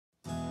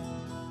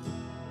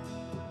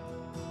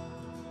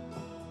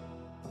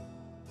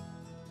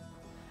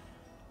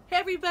Hey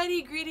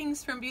everybody,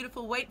 greetings from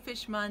beautiful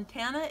Whitefish,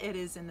 Montana. It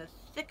is in the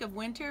thick of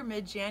winter,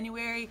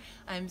 mid-January.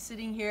 I'm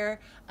sitting here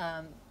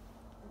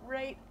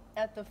right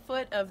at the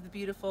foot of the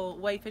beautiful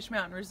Whitefish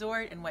Mountain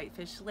Resort and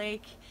Whitefish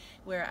Lake,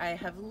 where I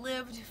have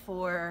lived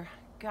for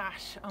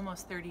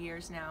almost 30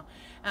 years now,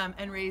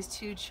 and raised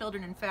two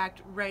children. In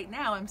fact, right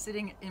now I'm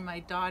sitting in my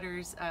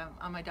daughter's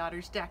on my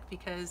daughter's deck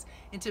because,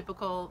 in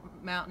typical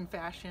mountain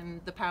fashion,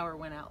 the power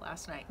went out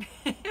last night.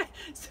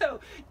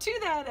 So to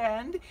that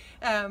end,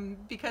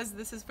 because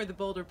this is for the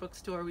Boulder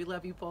Bookstore, we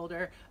love you,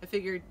 Boulder, I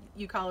figured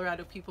you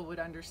Colorado people would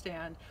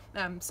understand.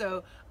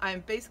 So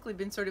I've basically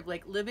been sort of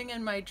like living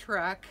in my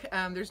truck.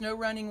 There's no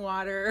running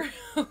water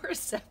or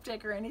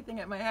septic or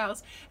anything at my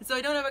house, and so I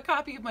don't have a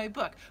copy of my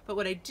book. But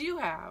what I do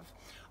have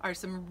are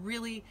some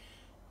really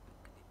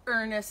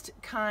earnest,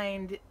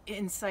 kind,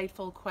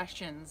 insightful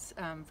questions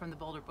from the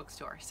Boulder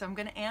Bookstore. So I'm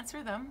going to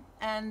answer them,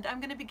 and I'm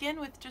going to begin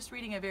with just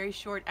reading a very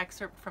short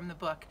excerpt from the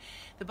book.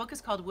 The book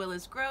is called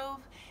Willis Grove.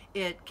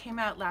 It came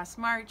out last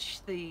March.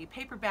 The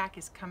paperback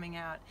is coming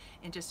out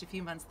in just a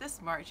few months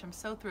this March. I'm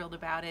so thrilled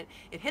about it.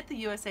 It hit the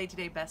USA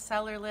Today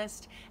bestseller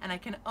list, and I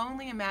can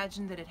only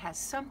imagine that it has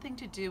something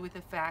to do with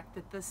the fact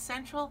that the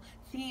central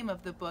theme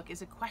of the book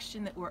is a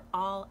question that we're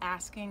all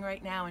asking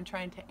right now and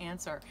trying to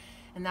answer.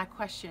 And that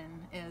question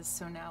is,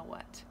 so now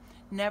what?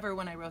 Never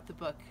when I wrote the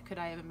book could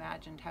I have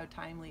imagined how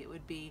timely it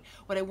would be.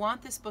 What I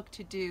want this book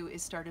to do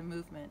is start a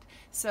movement.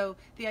 So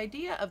the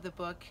idea of the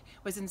book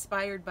was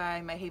inspired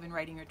by my Haven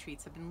writing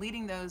retreats. I've been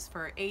leading those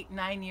for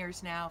 8-9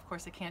 years now. Of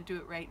course, I can't do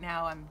it right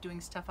now. I'm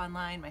doing stuff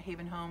online, my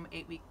Haven Home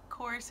 8-week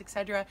course,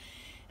 etc.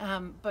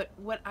 But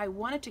what I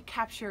wanted to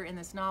capture in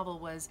this novel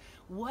was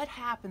what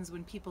happens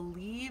when people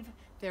leave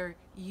their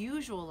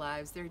usual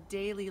lives, their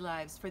daily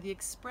lives, for the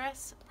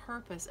express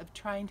purpose of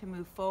trying to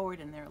move forward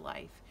in their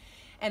life.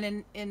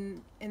 And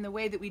in the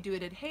way that we do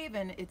it at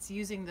Haven, it's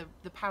using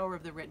the power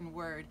of the written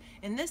word.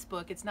 In this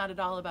book, it's not at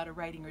all about a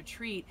writing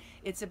retreat.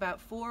 It's about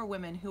 4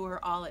 women who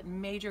are all at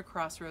major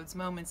crossroads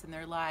moments in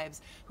their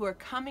lives, who are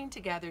coming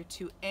together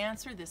to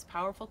answer this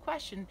powerful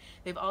question.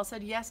 They've all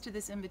said yes to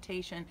this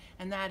invitation,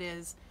 and that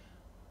is,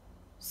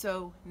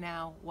 so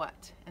now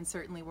what? And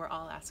certainly we're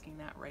all asking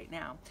that right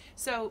now.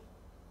 So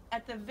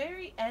at the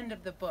very end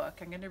of the book,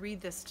 I'm going to read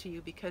this to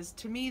you because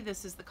to me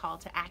this is the call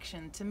to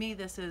action. To me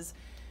this is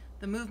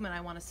the movement I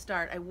want to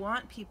start. I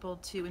want people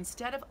to,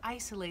 instead of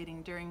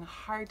isolating during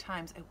hard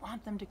times, I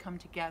want them to come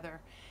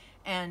together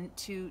and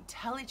to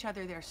tell each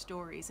other their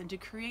stories and to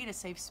create a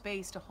safe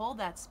space, to hold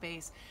that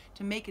space,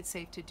 to make it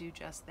safe to do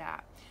just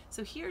that.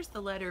 So here's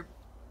the letter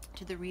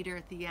to the reader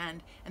at the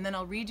end, and then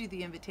I'll read you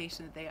the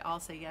invitation that they all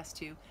say yes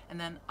to, and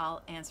then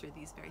I'll answer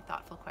these very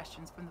thoughtful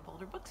questions from the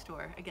Boulder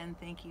Bookstore. Again,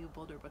 thank you,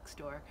 Boulder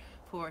Bookstore,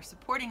 for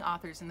supporting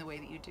authors in the way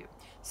that you do.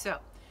 So,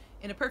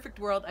 in a perfect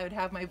world, I would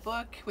have my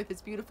book with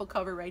its beautiful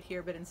cover right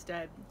here, but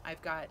instead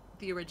I've got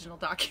the original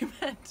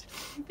document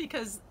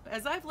because,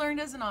 as I've learned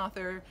as an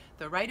author,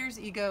 the writer's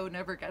ego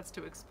never gets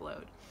to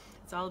explode.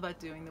 It's all about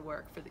doing the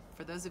work.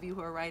 For those of you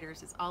who are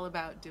writers, it's all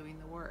about doing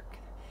the work.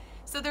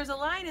 So there's a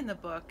line in the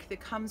book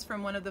that comes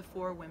from one of the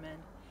 4 women,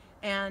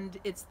 and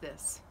it's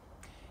this: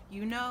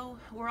 you know,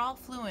 we're all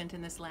fluent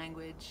in this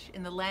language,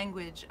 in the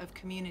language of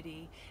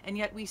community, and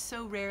yet we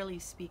so rarely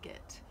speak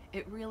it.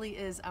 It really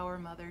is our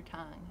mother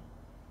tongue.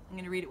 I'm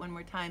going to read it one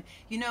more time.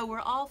 You know, we're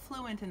all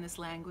fluent in this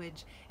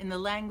language, in the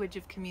language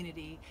of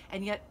community,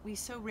 and yet we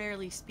so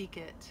rarely speak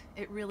it.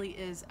 It really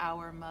is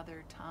our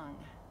mother tongue.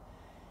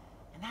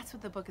 And that's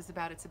what the book is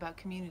about. It's about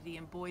community,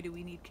 and boy, do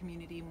we need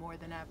community more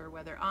than ever,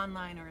 whether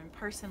online or in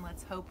person.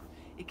 Let's hope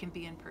it can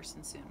be in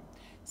person soon.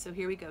 So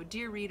here we go.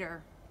 Dear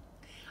reader,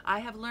 I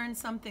have learned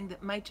something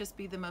that might just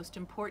be the most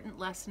important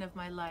lesson of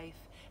my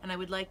life, and I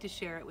would like to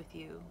share it with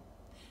you.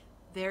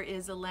 There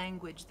is a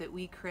language that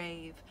we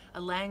crave,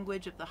 a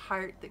language of the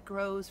heart that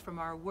grows from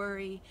our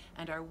worry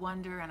and our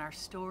wonder and our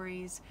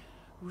stories,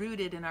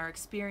 rooted in our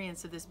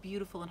experience of this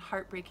beautiful and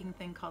heartbreaking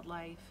thing called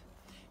life.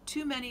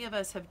 Too many of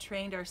us have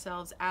trained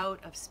ourselves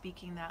out of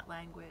speaking that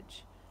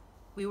language.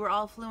 We were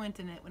all fluent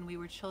in it when we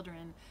were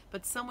children,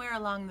 but somewhere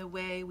along the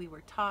way we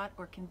were taught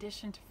or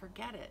conditioned to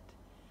forget it,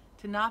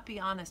 to not be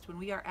honest when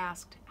we are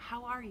asked,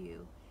 "How are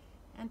you?"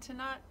 and to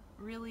not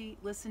really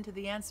listen to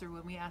the answer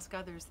when we ask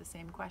others the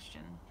same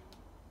question.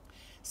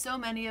 So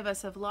many of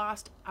us have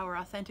lost our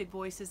authentic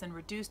voices and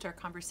reduced our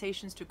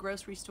conversations to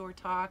grocery store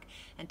talk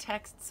and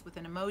texts with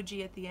an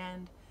emoji at the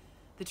end.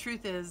 The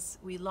truth is,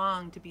 we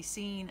long to be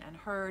seen and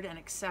heard and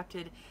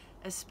accepted,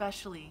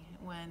 especially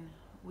when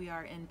we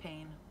are in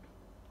pain.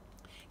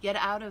 Yet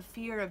out of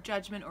fear of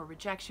judgment or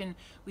rejection,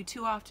 we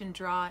too often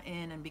draw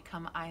in and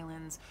become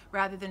islands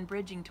rather than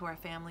bridging to our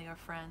family or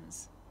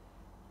friends.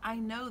 I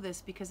know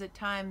this because at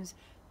times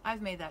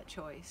I've made that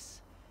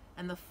choice.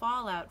 And the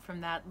fallout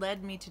from that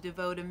led me to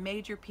devote a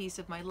major piece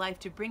of my life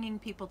to bringing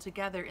people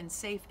together in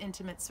safe,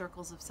 intimate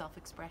circles of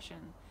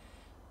self-expression,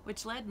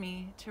 which led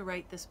me to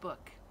write this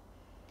book.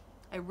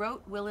 I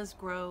wrote Willis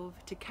Grove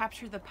to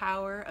capture the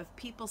power of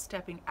people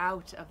stepping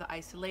out of the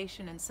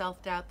isolation and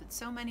self-doubt that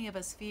so many of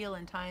us feel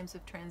in times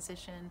of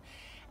transition,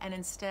 and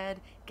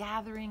instead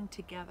gathering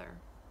together.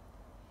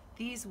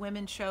 These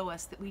women show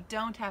us that we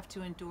don't have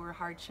to endure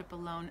hardship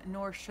alone,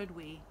 nor should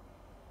we.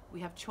 We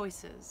have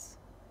choices.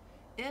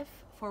 If,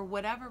 for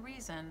whatever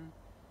reason,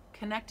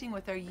 connecting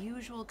with our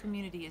usual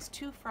community is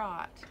too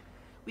fraught,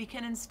 we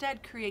can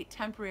instead create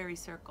temporary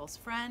circles,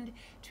 friend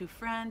to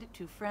friend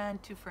to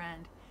friend to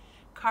friend,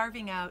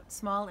 carving out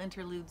small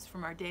interludes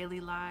from our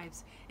daily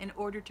lives in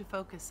order to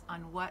focus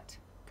on what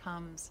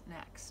comes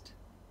next.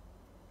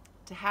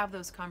 To have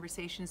those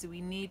conversations that we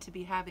need to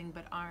be having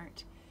but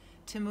aren't,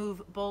 to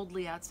move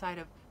boldly outside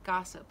of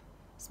gossip,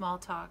 small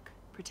talk,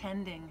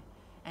 pretending,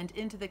 and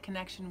into the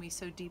connection we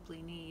so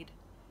deeply need.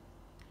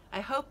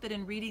 I hope that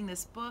in reading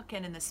this book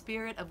and in the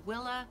spirit of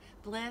Willa,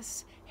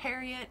 Bliss,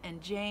 Harriet,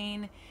 and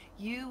Jane,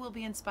 you will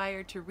be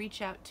inspired to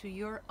reach out to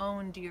your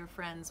own dear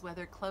friends,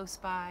 whether close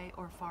by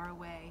or far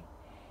away,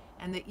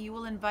 and that you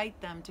will invite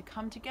them to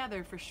come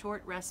together for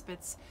short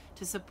respites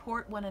to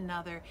support one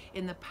another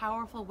in the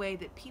powerful way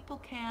that people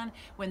can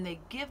when they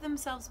give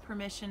themselves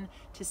permission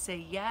to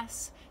say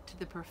yes to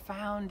the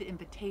profound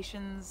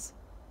invitations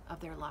of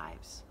their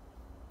lives.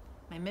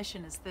 My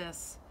mission is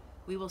this.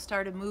 We will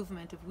start a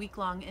movement of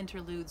week-long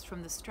interludes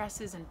from the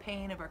stresses and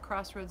pain of our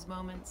crossroads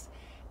moments,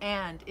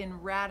 and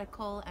in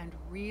radical and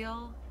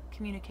real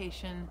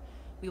communication,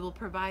 we will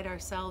provide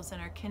ourselves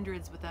and our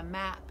kindreds with a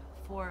map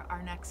for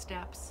our next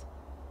steps.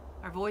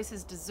 Our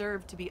voices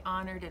deserve to be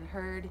honored and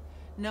heard.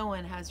 No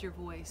one has your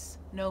voice,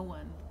 no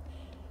one.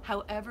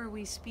 However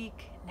we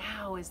speak,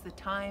 now is the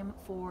time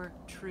for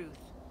truth.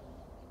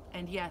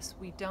 And yes,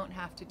 we don't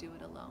have to do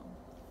it alone.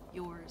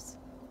 Yours,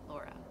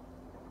 Laura.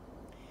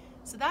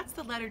 So that's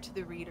the letter to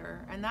the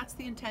reader, and that's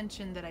the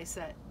intention that I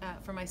set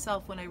for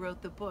myself when I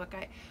wrote the book.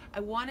 I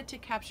wanted to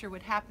capture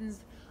what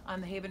happens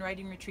on the Haven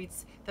Writing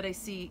Retreats that I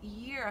see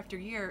year after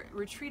year,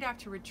 retreat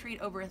after retreat,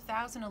 over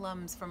 1,000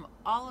 alums from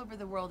all over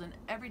the world in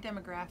every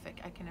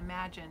demographic I can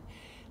imagine.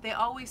 They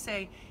always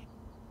say,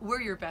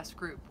 we're your best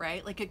group,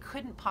 right? Like it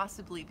couldn't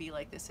possibly be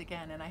like this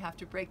again, and I have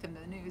to break them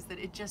the news that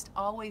it just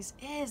always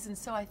is. And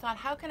so I thought,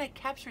 how can I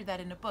capture that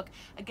in a book?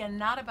 Again,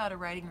 not about a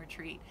writing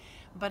retreat,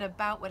 but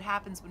about what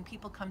happens when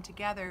people come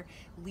together,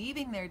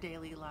 leaving their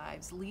daily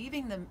lives,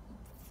 leaving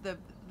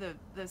the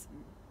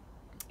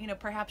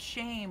perhaps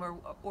shame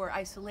or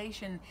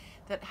isolation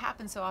that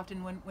happens so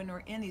often when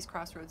we're in these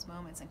crossroads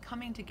moments, and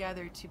coming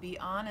together to be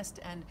honest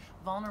and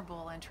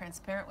vulnerable and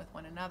transparent with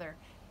one another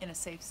in a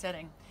safe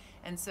setting.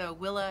 And so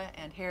Willa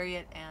and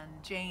Harriet and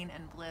Jane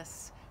and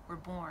Bliss were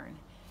born,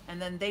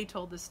 and then they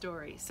told the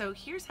story. So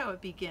here's how it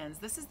begins.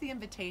 This is the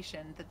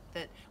invitation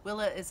that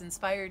Willa is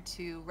inspired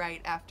to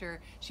write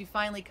after she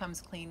finally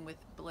comes clean with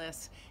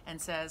Bliss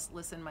and says,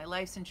 listen, my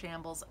life's in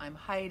shambles, I'm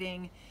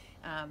hiding.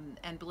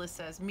 And Bliss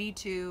says, me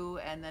too.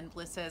 And then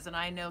Bliss says, and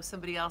I know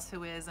somebody else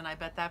who is, and I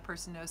bet that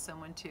person knows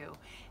someone too.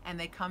 And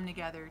they come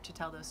together to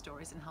tell those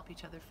stories and help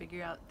each other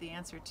figure out the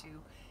answer to,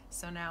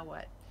 so now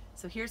what?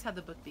 So here's how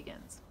the book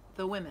begins.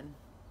 The women.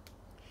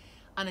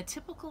 On a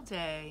typical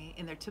day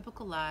in their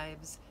typical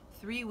lives,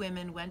 3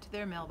 women went to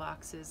their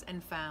mailboxes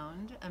and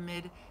found,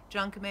 amid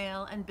junk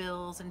mail and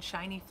bills and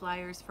shiny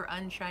flyers for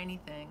unshiny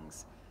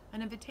things,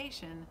 an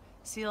invitation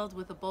sealed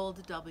with a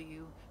bold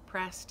W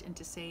pressed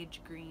into sage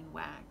green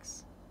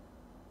wax.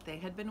 They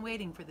had been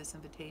waiting for this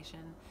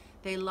invitation.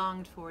 They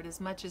longed for it as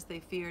much as they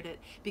feared it,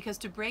 because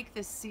to break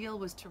this seal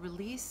was to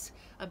release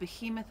a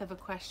behemoth of a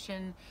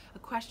question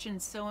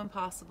so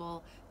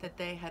impossible that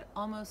they had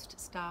almost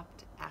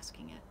stopped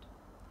asking it.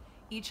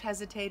 Each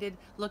hesitated,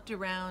 looked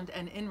around,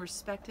 and in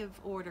respective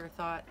order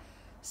thought,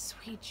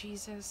 sweet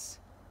Jesus,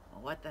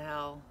 what the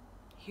hell,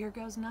 here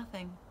goes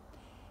nothing,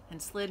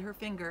 and slid her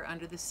finger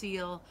under the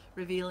seal,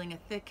 revealing a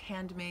thick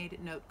handmade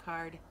note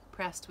card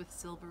pressed with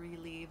silvery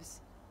leaves.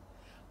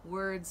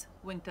 Words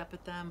winked up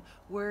at them,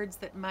 words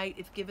that might,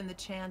 if given the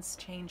chance,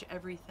 change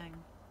everything.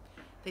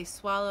 They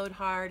swallowed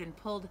hard and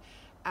pulled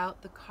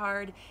out the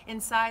card.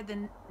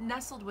 Inside,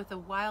 nestled with a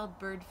wild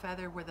bird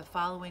feather, were the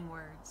following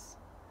words.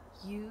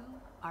 You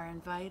are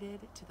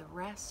invited to the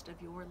rest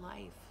of your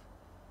life.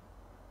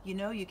 You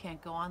know you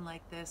can't go on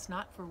like this,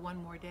 not for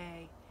one more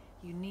day.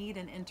 You need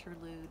an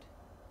interlude.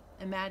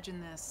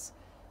 Imagine this.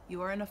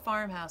 You are in a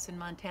farmhouse in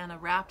Montana,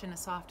 wrapped in a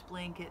soft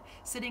blanket,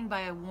 sitting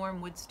by a warm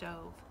wood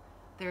stove.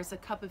 There's a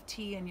cup of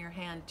tea in your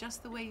hand,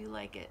 just the way you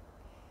like it.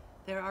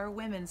 There are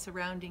women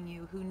surrounding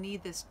you who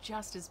need this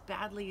just as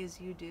badly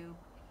as you do.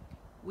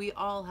 We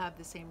all have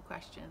the same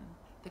question.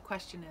 The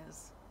question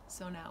is,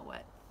 so now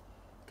what?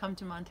 Come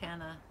to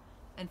Montana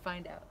and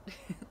find out.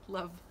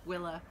 Love,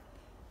 Willa.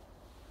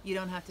 You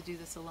don't have to do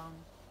this alone.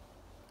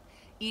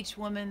 Each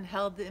woman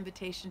held the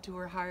invitation to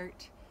her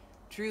heart,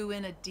 drew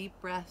in a deep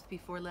breath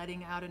before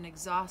letting out an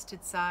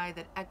exhausted sigh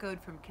that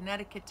echoed from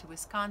Connecticut to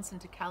Wisconsin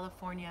to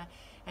California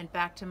and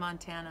back to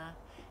Montana,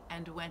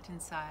 and went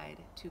inside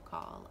to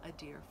call a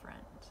dear friend.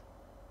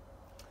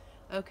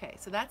 Okay,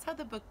 so that's how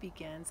the book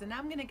begins, and now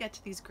I'm going to get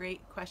to these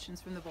great questions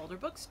from the Boulder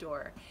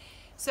Bookstore.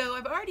 So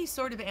I've already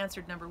sort of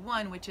answered number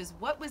one, which is,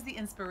 what was the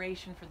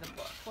inspiration for the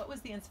book? What was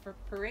the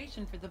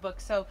inspiration for the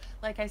book? So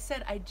like I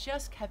said, I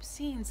just kept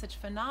seeing such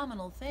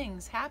phenomenal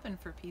things happen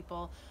for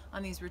people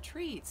on these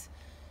retreats.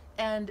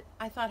 And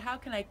I thought, how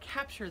can I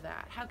capture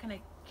that? How can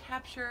I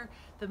capture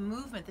the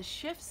movement, the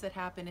shifts that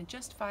happen in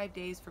just 5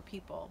 days for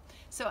people?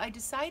 So I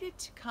decided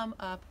to come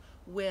up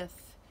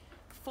with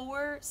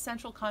 4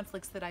 central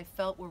conflicts that I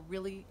felt were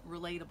really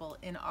relatable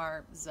in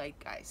our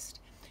zeitgeist.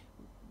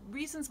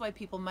 Reasons why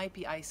people might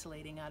be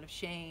isolating out of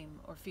shame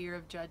or fear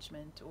of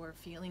judgment or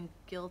feeling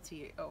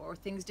guilty, or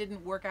things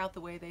didn't work out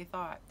the way they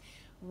thought.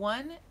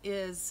 One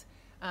is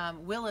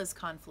Willa's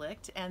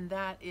conflict, and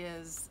that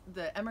is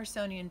the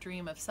Emersonian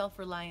dream of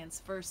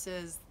self-reliance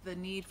versus the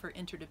need for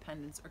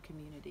interdependence or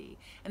community.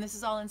 And this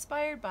is all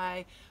inspired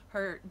by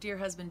her dear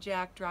husband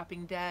Jack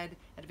dropping dead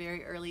at a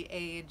very early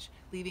age,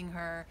 leaving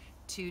her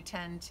to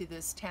tend to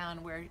this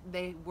town where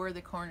they were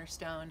the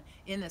cornerstone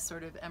in this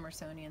sort of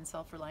Emersonian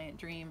self-reliant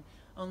dream,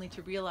 only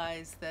to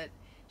realize that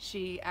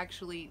she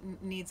actually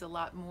needs a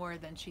lot more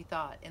than she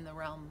thought in the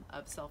realm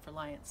of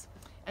self-reliance.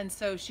 And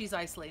so she's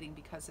isolating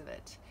because of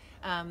it.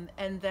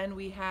 And then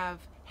we have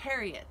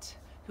Harriet,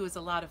 who is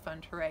a lot of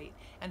fun to write.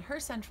 And her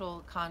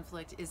central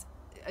conflict is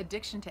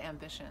addiction to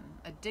ambition.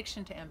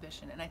 Addiction to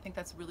ambition. And I think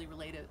that's really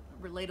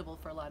relatable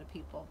for a lot of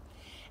people.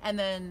 And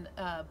then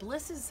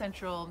Bliss's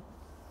central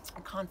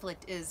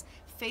conflict is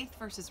faith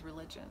versus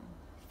religion.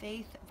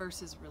 Faith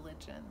versus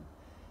religion.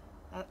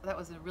 That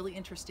was a really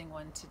interesting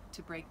one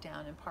to break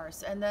down and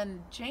parse. And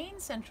then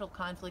Jane's central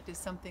conflict is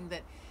something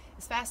that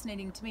is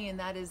fascinating to me, and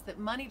that is that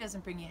money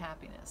doesn't bring you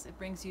happiness. It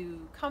brings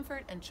you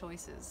comfort and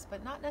choices,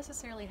 but not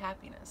necessarily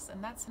happiness.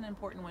 And that's an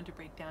important one to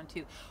break down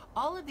too.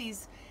 All of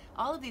these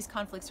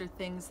conflicts are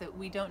things that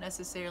we don't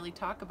necessarily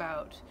talk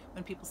about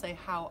when people say,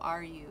 how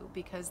are you?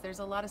 Because there's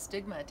a lot of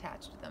stigma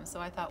attached to them. So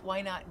I thought,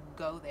 why not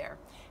go there?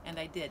 And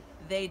I did.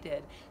 They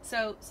did.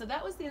 So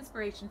that was the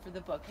inspiration for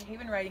the book,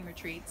 Haven Writing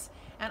Retreats,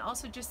 and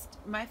also just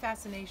my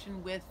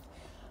fascination with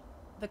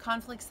the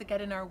conflicts that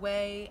get in our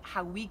way,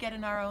 how we get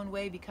in our own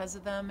way because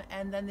of them,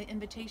 and then the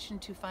invitation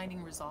to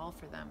finding resolve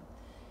for them.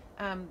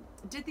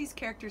 Did these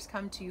characters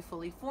come to you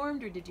fully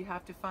formed, or did you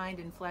have to find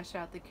and flesh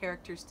out the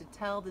characters to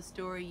tell the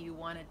story you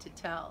wanted to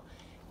tell?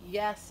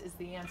 Yes is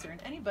the answer,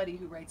 and anybody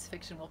who writes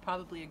fiction will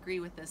probably agree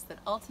with this, that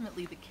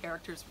ultimately the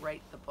characters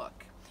write the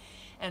book.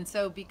 And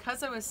so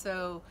because I was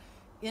so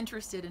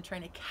interested in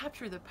trying to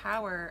capture the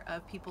power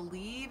of people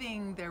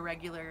leaving their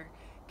regular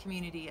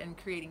community and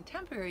creating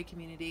temporary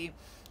community,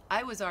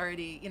 I was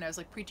already, I was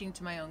like preaching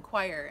to my own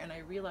choir, and I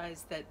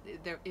realized that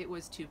it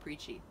was too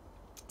preachy.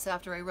 So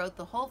after I wrote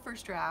the whole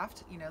first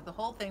draft, the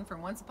whole thing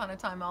from Once Upon a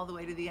Time all the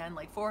way to the end,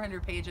 like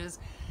 400 pages,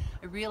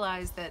 I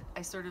realized that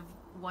I sort of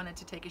wanted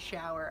to take a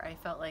shower. I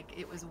felt like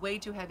it was way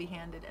too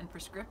heavy-handed and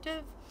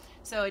prescriptive.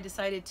 So I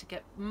decided to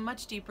get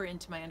much deeper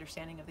into my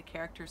understanding of the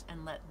characters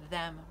and let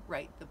them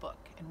write the book.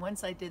 And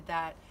once I did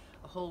that,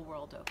 a whole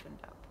world opened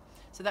up.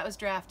 So that was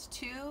draft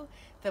 2.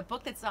 The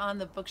book that's on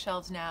the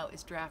bookshelves now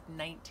is draft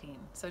 19.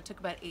 So it took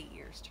about 8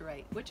 years to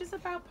write, which is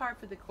about par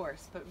for the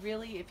course. But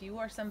really, if you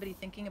are somebody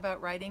thinking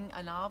about writing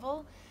a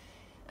novel,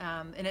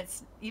 and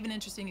it's even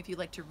interesting if you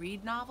like to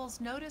read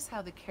novels, notice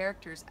how the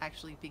characters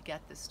actually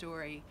beget the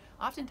story,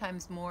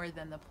 oftentimes more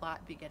than the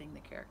plot begetting the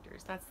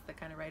characters. That's the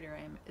kind of writer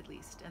I am, at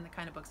least, and the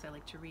kind of books I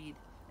like to read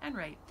and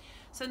write.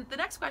 So the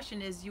next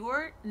question is,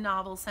 your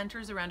novel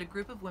centers around a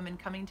group of women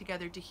coming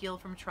together to heal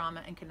from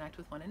trauma and connect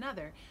with one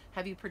another.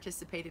 Have you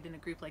participated in a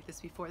group like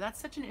this before?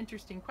 That's such an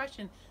interesting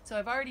question. So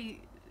I've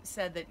already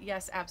said that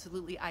yes,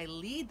 absolutely, I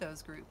lead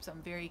those groups.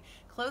 I'm very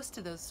close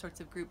to those sorts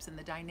of groups and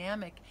the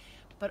dynamic,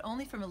 but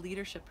only from a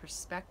leadership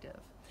perspective.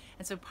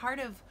 And so part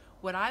of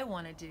what I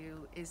want to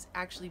do is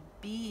actually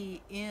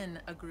be in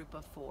a group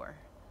of 4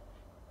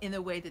 in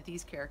the way that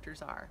these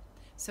characters are.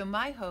 So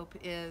my hope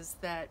is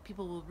that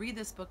people will read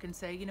this book and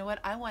say, you know what,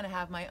 I want to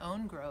have my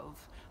own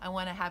grove. I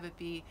want to have it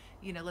be,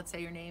 let's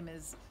say your name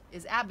is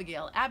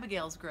Abigail,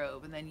 Abigail's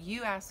Grove, and then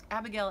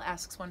Abigail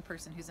asks one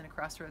person who's in a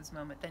crossroads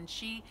moment, then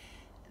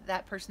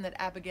that person that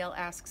Abigail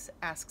asks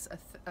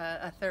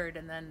a third,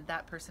 and then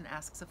that person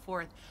asks a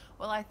fourth.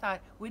 Well, I thought,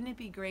 wouldn't it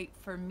be great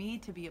for me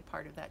to be a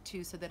part of that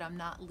too, so that I'm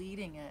not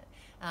leading it?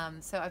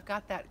 So I've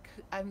got that,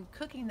 I'm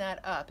cooking that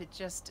up. It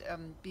just,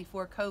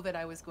 before COVID,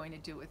 I was going to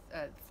do it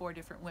with 4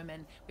 different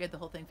women. We had the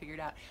whole thing figured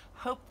out.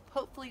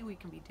 Hopefully we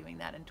can be doing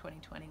that in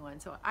 2021.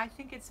 So I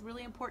think it's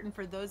really important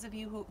for those of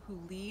you who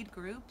lead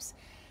groups,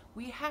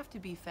 we have to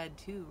be fed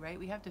too, right?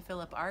 We have to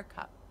fill up our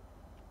cup.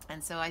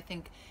 And so I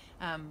think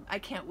I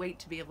can't wait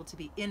to be able to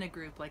be in a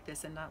group like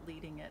this and not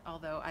leading it,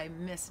 although I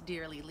miss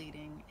dearly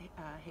leading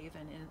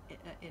Haven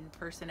in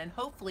person, and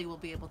hopefully we'll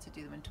be able to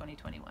do them in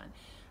 2021.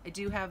 I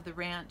do have the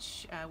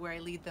ranch where I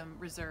lead them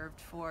reserved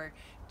for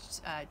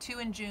 2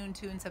 in June,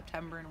 2 in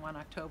September, and 1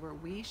 October.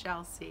 We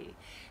shall see.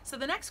 So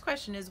the next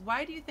question is,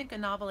 why do you think a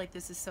novel like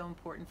this is so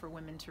important for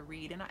women to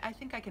read? And I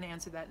think I can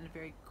answer that in a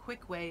very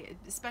quick way,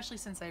 especially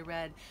since I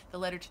read the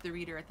letter to the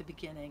reader at the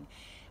beginning.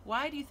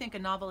 Why do you think a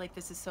novel like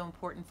this is so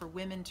important for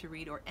women to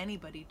read, or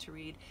anybody to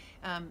read?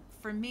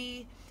 For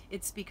me,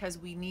 it's because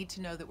we need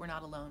to know that we're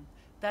not alone.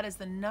 that is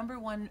the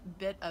 #1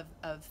 bit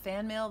of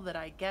fan mail that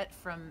I get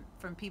from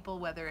people,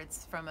 whether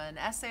it's from an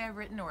essay I've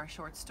written or a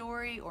short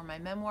story or my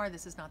memoir,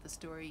 This Is Not the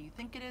Story You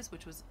Think It Is,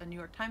 which was a New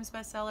York Times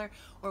bestseller,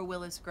 or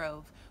Willis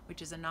Grove,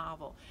 which is a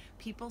novel.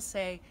 People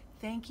say,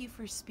 thank you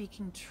for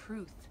speaking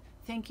truth.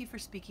 Thank you for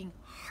speaking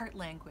heart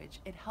language.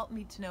 It helped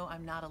me to know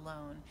I'm not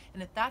alone.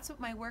 And if that's what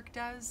my work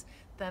does,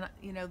 then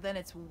then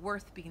it's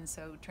worth being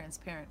so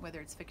transparent, whether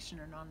it's fiction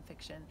or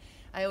nonfiction.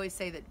 I always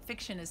say that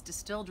fiction is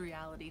distilled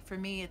reality. For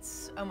me,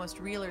 it's almost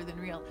realer than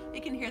real.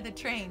 You can hear the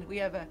train.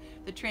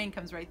 The train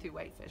comes right through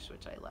Whitefish,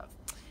 which I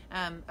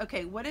love.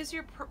 Okay, what is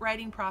your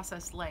writing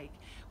process like?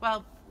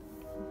 Well,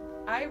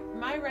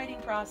 my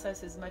writing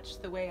process is much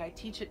the way I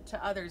teach it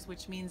to others,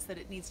 which means that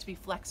it needs to be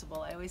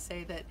flexible. I always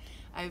say that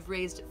I've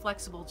raised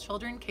flexible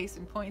children, case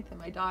in point that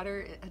my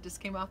daughter just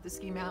came off the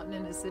ski mountain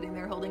and is sitting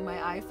there holding my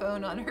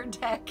iPhone on her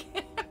deck,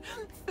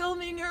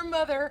 filming her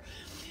mother.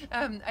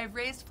 I've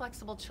raised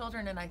flexible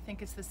children, and I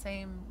think it's the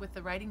same with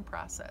the writing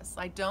process.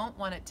 I don't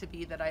want it to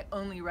be that I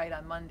only write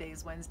on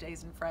Mondays,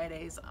 Wednesdays, and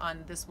Fridays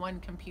on this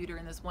one computer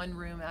in this one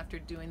room after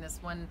doing this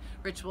one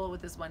ritual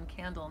with this one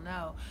candle.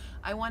 No,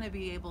 I want to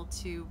be able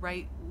to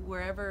write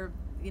wherever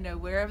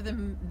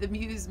the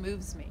muse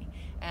moves me,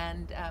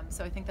 and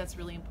so I think that's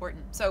really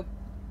important. So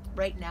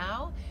right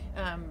now,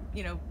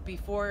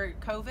 before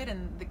COVID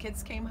and the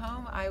kids came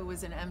home, I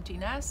was an empty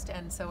nest,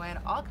 and so I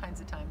had all kinds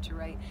of time to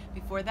write.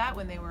 Before that,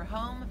 when they were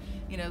home,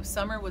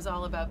 summer was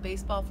all about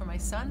baseball for my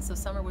son, so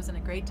summer wasn't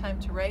a great time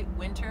to write.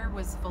 Winter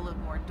was full of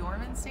more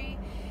dormancy.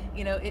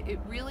 It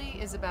really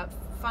is about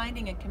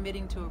finding and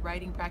committing to a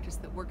writing practice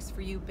that works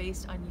for you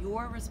based on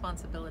your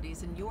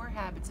responsibilities and your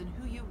habits and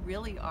who you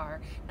really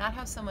are, not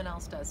how someone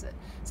else does it.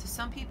 So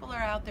some people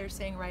are out there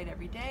saying write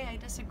every day. I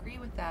disagree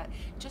with that.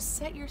 Just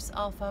set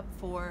yourself up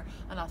for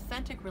an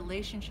authentic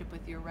relationship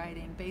with your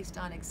writing based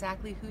on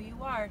exactly who you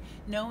are,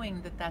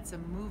 knowing that that's a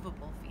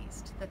movable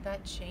feast,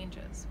 that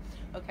changes.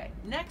 Okay,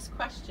 next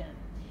question.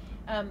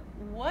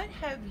 What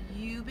have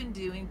you been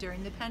doing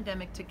during the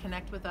pandemic to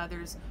connect with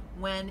others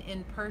when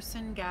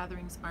in-person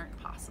gatherings aren't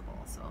possible?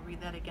 So I'll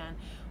read that again.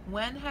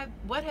 What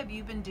have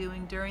you been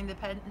doing during the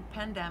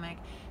pandemic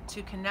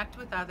to connect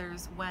with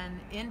others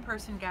when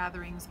in-person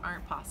gatherings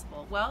aren't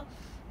possible? Well,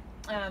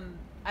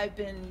 I've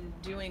been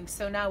doing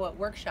So Now What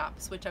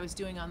workshops, which I was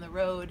doing on the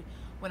road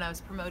when I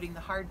was promoting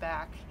the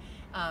hardback.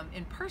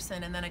 In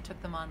person, and then I took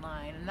them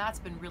online, and that's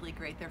been really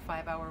great. They're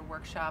 5-hour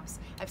workshops.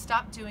 I've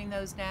stopped doing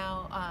those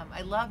now.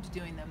 I loved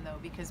doing them though,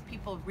 because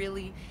people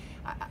really,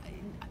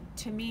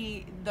 to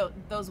me,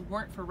 those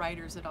weren't for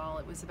writers at all.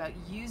 It was about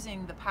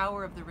using the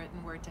power of the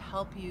written word to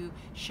help you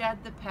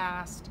shed the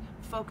past,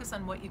 focus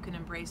on what you can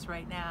embrace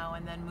right now,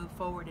 and then move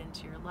forward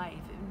into your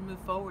life, move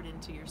forward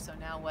into your So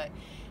Now What.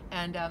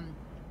 And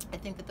I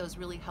think that those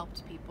really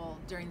helped people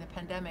during the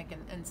pandemic,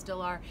 and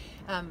still are.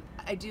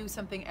 I do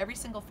something every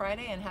single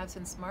Friday and have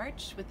since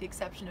March, with the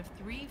exception of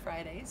 3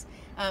 Fridays,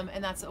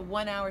 and that's a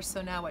 1-hour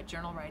So Now What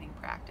journal writing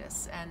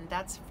practice, and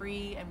that's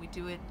free, and we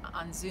do it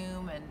on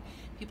Zoom, and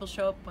people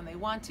show up when they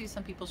want to.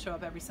 Some people show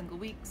up every single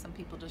week, some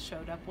people just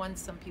showed up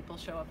once, some people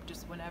show up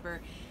just whenever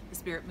the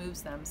spirit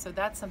moves them. So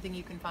that's something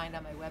you can find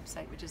on my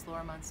website, which is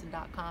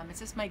lauramunson.com.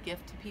 It's just my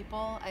gift to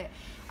people.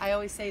 I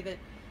always say that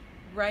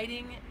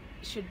writing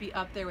should be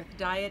up there with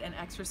diet and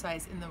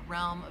exercise in the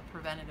realm of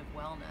preventative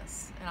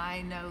wellness. And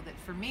I know that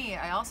for me,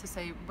 I also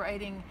say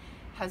writing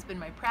has been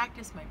my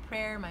practice, my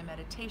prayer, my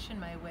meditation,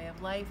 my way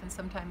of life, and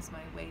sometimes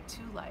my way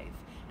to life.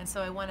 And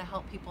so I want to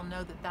help people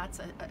know that that's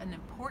an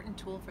important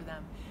tool for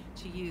them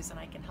to use, and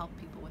I can help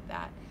people with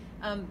that.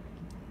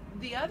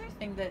 The other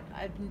thing that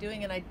I've been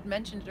doing, and I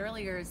mentioned it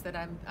earlier, is that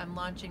I'm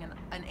launching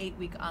an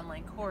 8-week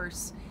online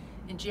course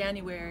in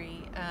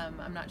January.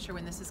 I'm not sure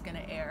when this is going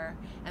to air,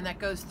 and that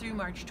goes through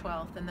March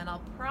 12th, and then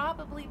I'll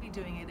probably be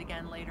doing it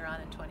again later on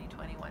in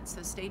 2021.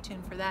 So stay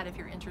tuned for that if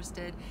you're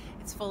interested.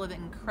 It's full of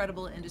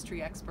incredible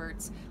industry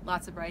experts,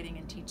 lots of writing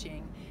and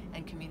teaching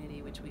and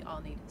community, which we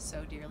all need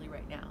so dearly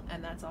right now.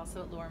 And that's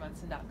also at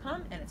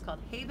lauramunson.com, and it's called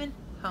Haven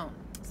Home.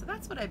 So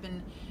that's what I've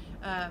been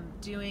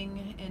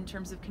doing in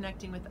terms of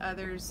connecting with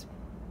others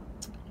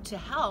to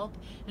help.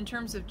 In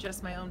terms of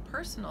just my own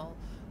personal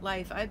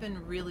life, I've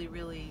been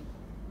really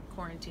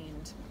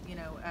quarantined.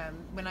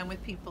 When I'm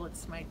with people,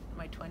 it's my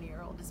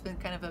 20-year-old. It's been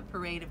kind of a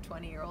parade of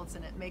 20-year-olds,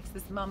 and it makes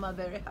this mama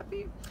very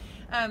happy.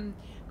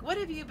 What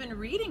have you been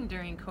reading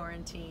during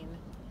quarantine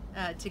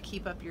to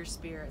keep up your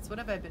spirits? What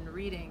have I been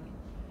reading?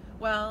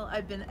 Well,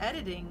 I've been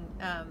editing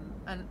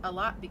a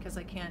lot because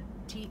I can't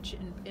teach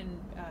in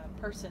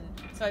person.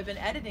 So I've been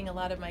editing a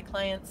lot of my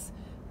clients'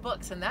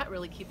 books, and that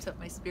really keeps up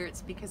my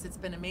spirits, because it's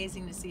been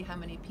amazing to see how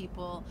many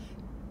people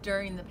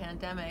during the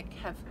pandemic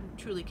have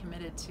truly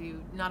committed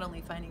to not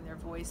only finding their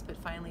voice, but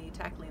finally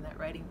tackling that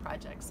writing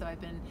project. So I've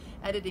been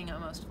editing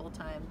almost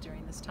full-time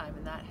during this time,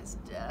 and that has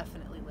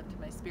definitely lifted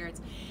my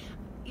spirits.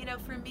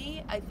 For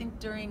me, I think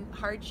during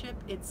hardship,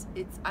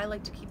 I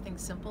like to keep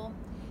things simple.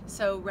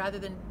 So rather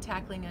than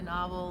tackling a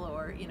novel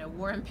or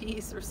War and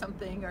Peace or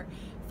something, or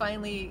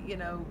finally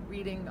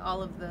reading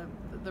all of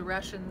the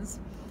Russians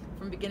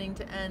from beginning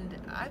to end,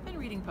 I've been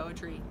reading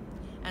poetry.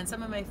 And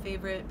some of my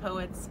favorite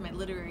poets, my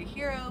literary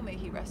hero, may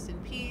he rest in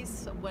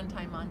peace, a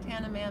one-time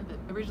Montana man,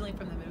 but originally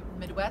from the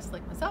Midwest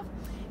like myself,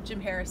 Jim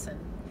Harrison.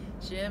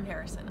 Jim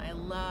Harrison. I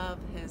love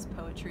his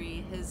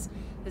poetry. His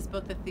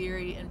book, The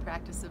Theory and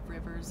Practice of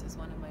Rivers, is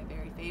one of my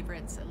very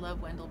favorites. I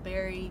love Wendell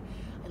Berry.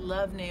 I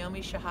love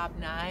Naomi Shihab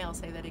Nye. I'll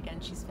say that again.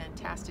 She's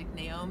fantastic.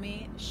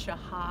 Naomi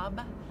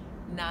Shihab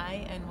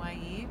Nye,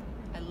 N-Y-E.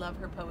 I love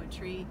her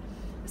poetry.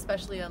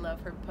 Especially I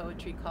love her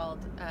poetry called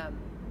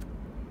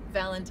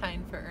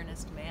Valentine for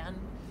Earnest Man.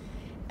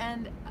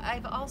 And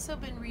I've also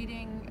been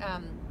reading,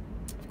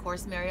 of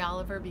course, Mary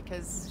Oliver,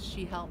 because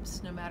she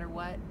helps no matter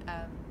what.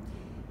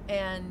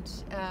 And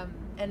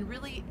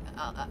really,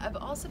 I've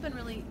also been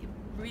really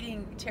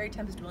reading Terry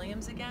Tempest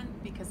Williams again,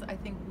 because I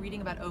think reading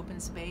about open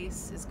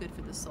space is good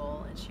for the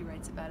soul, and she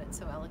writes about it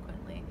so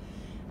eloquently.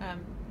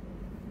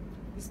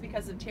 It's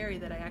because of Terry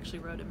that I actually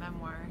wrote a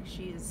memoir.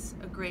 She is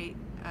a great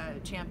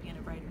champion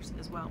of writers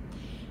as well.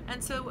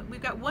 And so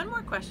we've got one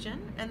more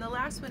question, and the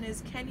last one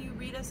is, can you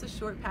read us a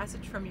short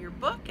passage from your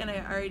book? And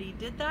I already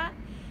did that.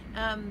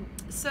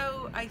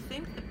 So I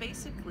think that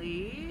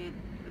basically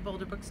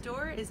Boulder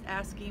Bookstore is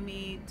asking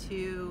me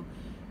to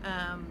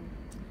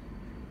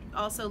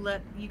also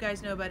let you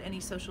guys know about any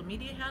social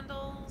media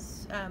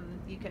handles.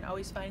 You can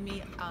always find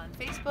me on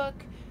Facebook,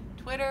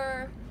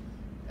 Twitter,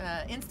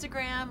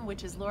 Instagram,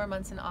 which is Laura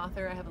Munson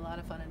Author. I have a lot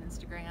of fun on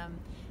Instagram.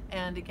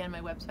 And again,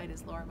 my website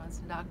is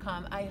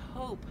lauramunson.com. I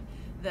hope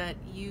that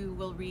you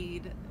will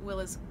read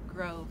Willa's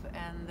Grove,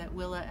 and that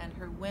Willa and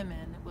her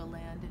women will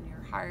land in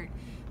your heart.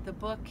 The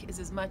book is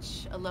as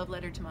much a love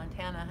letter to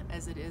Montana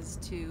as it is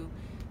to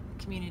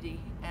community,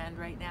 and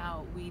right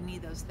now we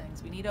need those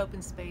things. We need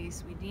open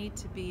space, we need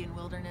to be in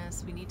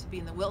wilderness, we need to be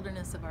in the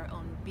wilderness of our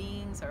own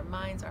beings, our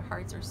minds, our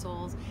hearts, our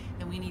souls,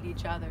 and we need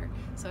each other.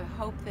 So I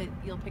hope that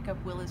you'll pick up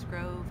Willa's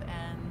Grove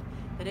and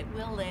that it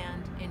will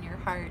land in your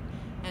heart.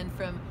 And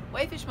from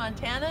Whitefish,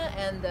 Montana,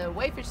 and the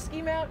Whitefish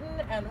Ski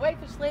Mountain, and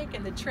Whitefish Lake,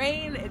 and the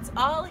train, it's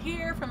all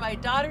here from my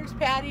daughter's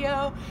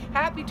patio.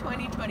 Happy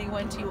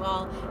 2021 to you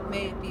all.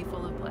 May it be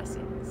full of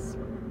blessings.